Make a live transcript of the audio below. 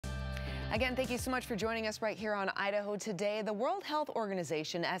Again, thank you so much for joining us right here on Idaho Today. The World Health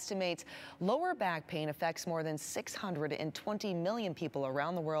Organization estimates lower back pain affects more than 620 million people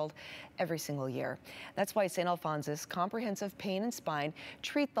around the world every single year. That's why St. Alphonsus Comprehensive Pain and Spine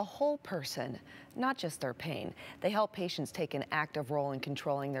treat the whole person, not just their pain. They help patients take an active role in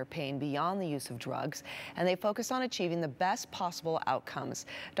controlling their pain beyond the use of drugs, and they focus on achieving the best possible outcomes.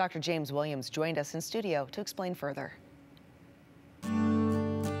 Dr. James Williams joined us in studio to explain further.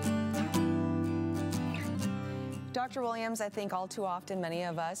 Dr. Williams, I think all too often many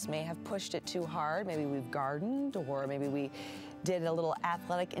of us may have pushed it too hard. Maybe we've gardened, or maybe we did a little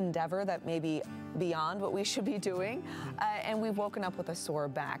athletic endeavor that may be beyond what we should be doing, and we've woken up with a sore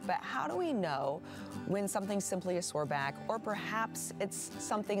back. But how do we know when something's simply a sore back, or perhaps it's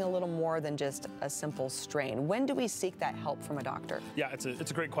something a little more than just a simple strain? When do we seek that help from a doctor? Yeah, it's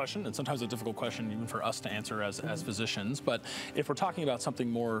a great question, and sometimes a difficult question even for us to answer as physicians. But if we're talking about something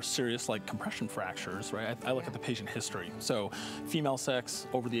more serious like compression fractures, right, I look at the patient history. So female sex,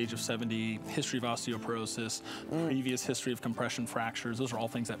 over the age of 70, history of osteoporosis, previous history of compression fractures. Those are all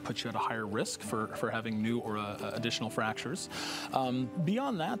things that put you at a higher risk for having new or additional fractures.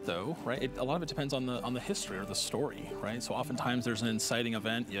 Beyond that, though, right, a lot of it depends on the history or the story, right? So oftentimes there's an inciting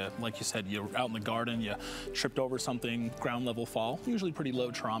event. Like you said, you're out in the garden, you tripped over something, ground level fall, usually pretty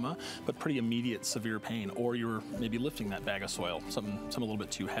low trauma, but pretty immediate severe pain. Or you're maybe lifting that bag of soil, something a little bit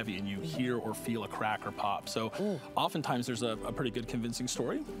too heavy, and you hear or feel a crack or pop. So oftentimes there's a pretty good convincing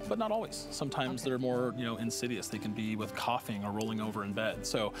story, but not always. Sometimes they're more insidious. They can be with coughing or rolling over in bed.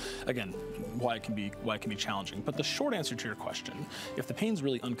 So again, why it can be challenging. But the short answer to your question, if the pain's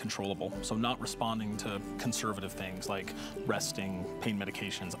really uncontrollable, so not responding to conservative things like resting, pain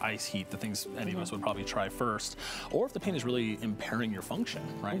medications, ice heat, the things any of us would probably try first, or if the pain is really impairing your function,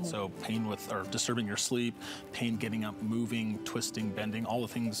 right? So pain or disturbing your sleep, pain getting up, moving, twisting, bending, all the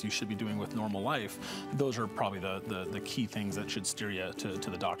things you should be doing with normal life, those are probably the key things that should steer you to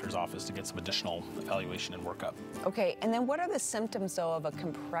the doctor's office to get some additional evaluation and workup. Okay, and then what are the symptoms, though, of a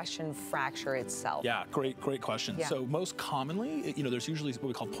compression fracture itself? Yeah, great question. Yeah. So most commonly, there's usually what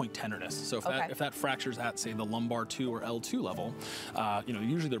we call point tenderness. So if that fracture's at, say, the lumbar 2 or L2 level,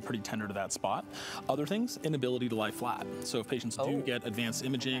 usually they're pretty tender to that spot. Other things, inability to lie flat. So if patients do get advanced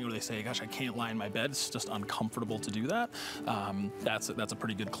imaging, or they say, gosh, I can't lie in my bed, it's just uncomfortable to do that, that's a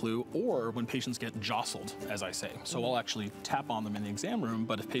pretty good clue. Or when patients get jostled, as I say. So I'll actually tap on them in the exam room,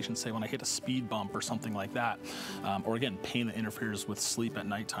 but if patients say, when I hit a speed bump or something like that, or again, pain that interferes with sleep at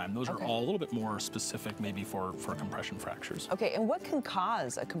nighttime, those are all a little bit more specific maybe for compression fractures. Okay, and what can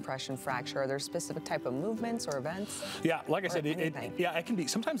cause a compression fracture? Are there specific type of movements or events? Yeah, like I said, it can be,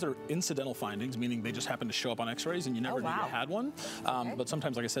 sometimes they're incidental findings, meaning they just happen to show up on x-rays and you never knew you had one. But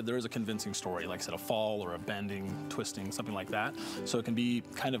sometimes, like I said, there is a convincing story, like I said, a fall or a bending, twisting, something like that. So it can be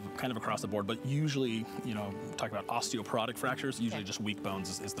kind of across the board, but usually, talking about osteoporotic fractures, usually just weak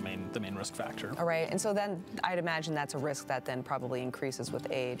bones is the main risk factor. All right, and so then I'd imagine that's a risk that then probably increases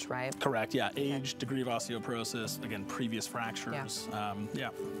with age, right? Correct, yeah. Age, degree of osteoporosis, again, previous fractures.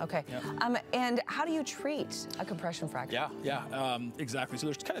 Okay. And how do you treat a compression fracture? Exactly. So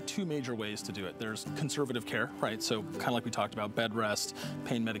there's kind of two major ways to do it. There's conservative care, right? So kind of like we talked about, bed rest,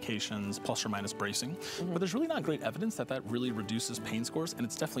 pain medications, plus or minus bracing. But there's really not great evidence that really reduces pain scores, and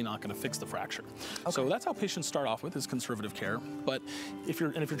it's definitely not going to fix the fracture. So that's how patients start off with, is conservative care. But if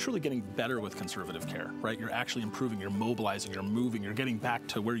you're truly getting better with conservative care, right? You're actually improving, you're mobilizing, you're moving, you're getting back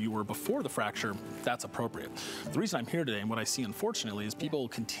to where you were before the fracture, that's appropriate. The reason I'm here today, and what I see unfortunately, is people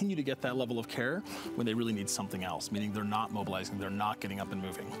continue to get that level of care when they really need something else, meaning they're not mobilizing, they're not getting up and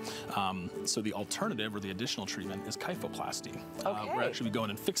moving. So the alternative or the additional treatment is kyphoplasty. Where actually we go in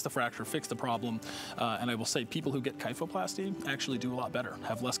and fix the fracture, fix the problem. And I will say people who get kyphoplasty actually do a lot better,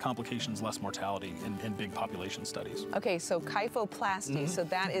 have less complications, less mortality in big population studies. Okay, so kyphoplasty, so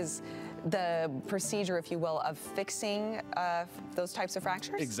that is the procedure, if you will, of fixing those types of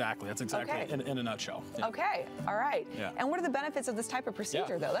fractures? Exactly, that's exactly in a nutshell. Okay, all right. And what are the benefits of this type of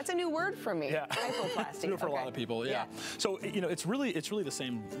procedure, though? That's a new word for me, kyphoplasty. New for a lot of people, So, it's really the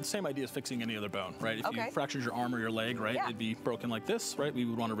same idea as fixing any other bone, right? If you fractured your arm or your leg, right, it'd be broken like this, right? We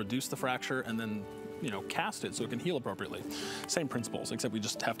would want to reduce the fracture and then cast it so it can heal appropriately. Same principles, except we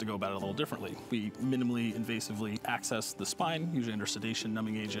just have to go about it a little differently. We minimally invasively access the spine, usually under sedation,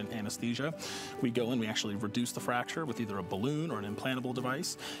 numbing agent, anesthesia. We go in, we actually reduce the fracture with either a balloon or an implantable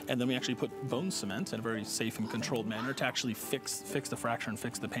device, and then we actually put bone cement in a very safe and controlled manner to actually fix the fracture and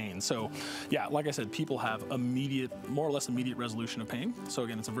fix the pain. So, yeah, like I said, people have more or less immediate resolution of pain. So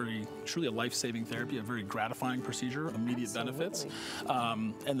again, it's truly a life-saving therapy, a very gratifying procedure, immediate benefits.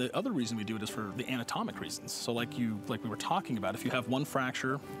 And the other reason we do it is for the anatomic reasons. So like we were talking about, if you have one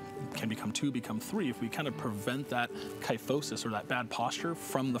fracture, can become 2, become 3. If we kind of prevent that kyphosis or that bad posture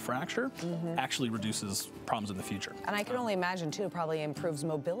from the fracture, actually reduces problems in the future. And I can only imagine too, probably improves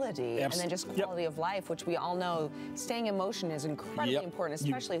mobility and then just quality of life, which we all know staying in motion is incredibly important,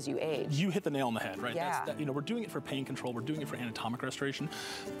 especially as you age. You hit the nail on the head, right? Yeah. We're doing it for pain control, we're doing it for anatomic restoration,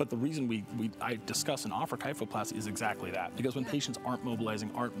 but the reason I discuss and offer kyphoplasty is exactly that, because when patients aren't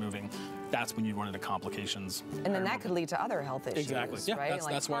mobilizing, aren't moving, that's when you run into complications. And then that could lead to other health issues, right?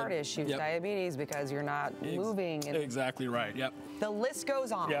 Like heart issues, diabetes, because you're not moving. And exactly right, the list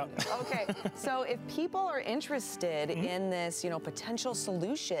goes on. Okay, so if people are interested in this, potential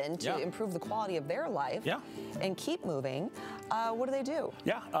solution to improve the quality of their life and keep moving, what do they do?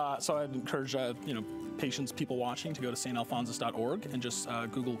 So I'd encourage, patients, people watching, to go to stalphonsus.org and just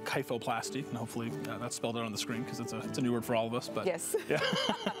Google kyphoplasty, and hopefully that's spelled out on the screen, because it's a new word for all of us. But yes,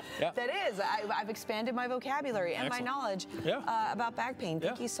 that is. I've expanded my vocabulary and my knowledge about back pain.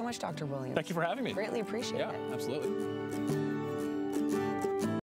 Thank you so much, Dr. Williams. Thank you for having me. Greatly appreciate it. Absolutely.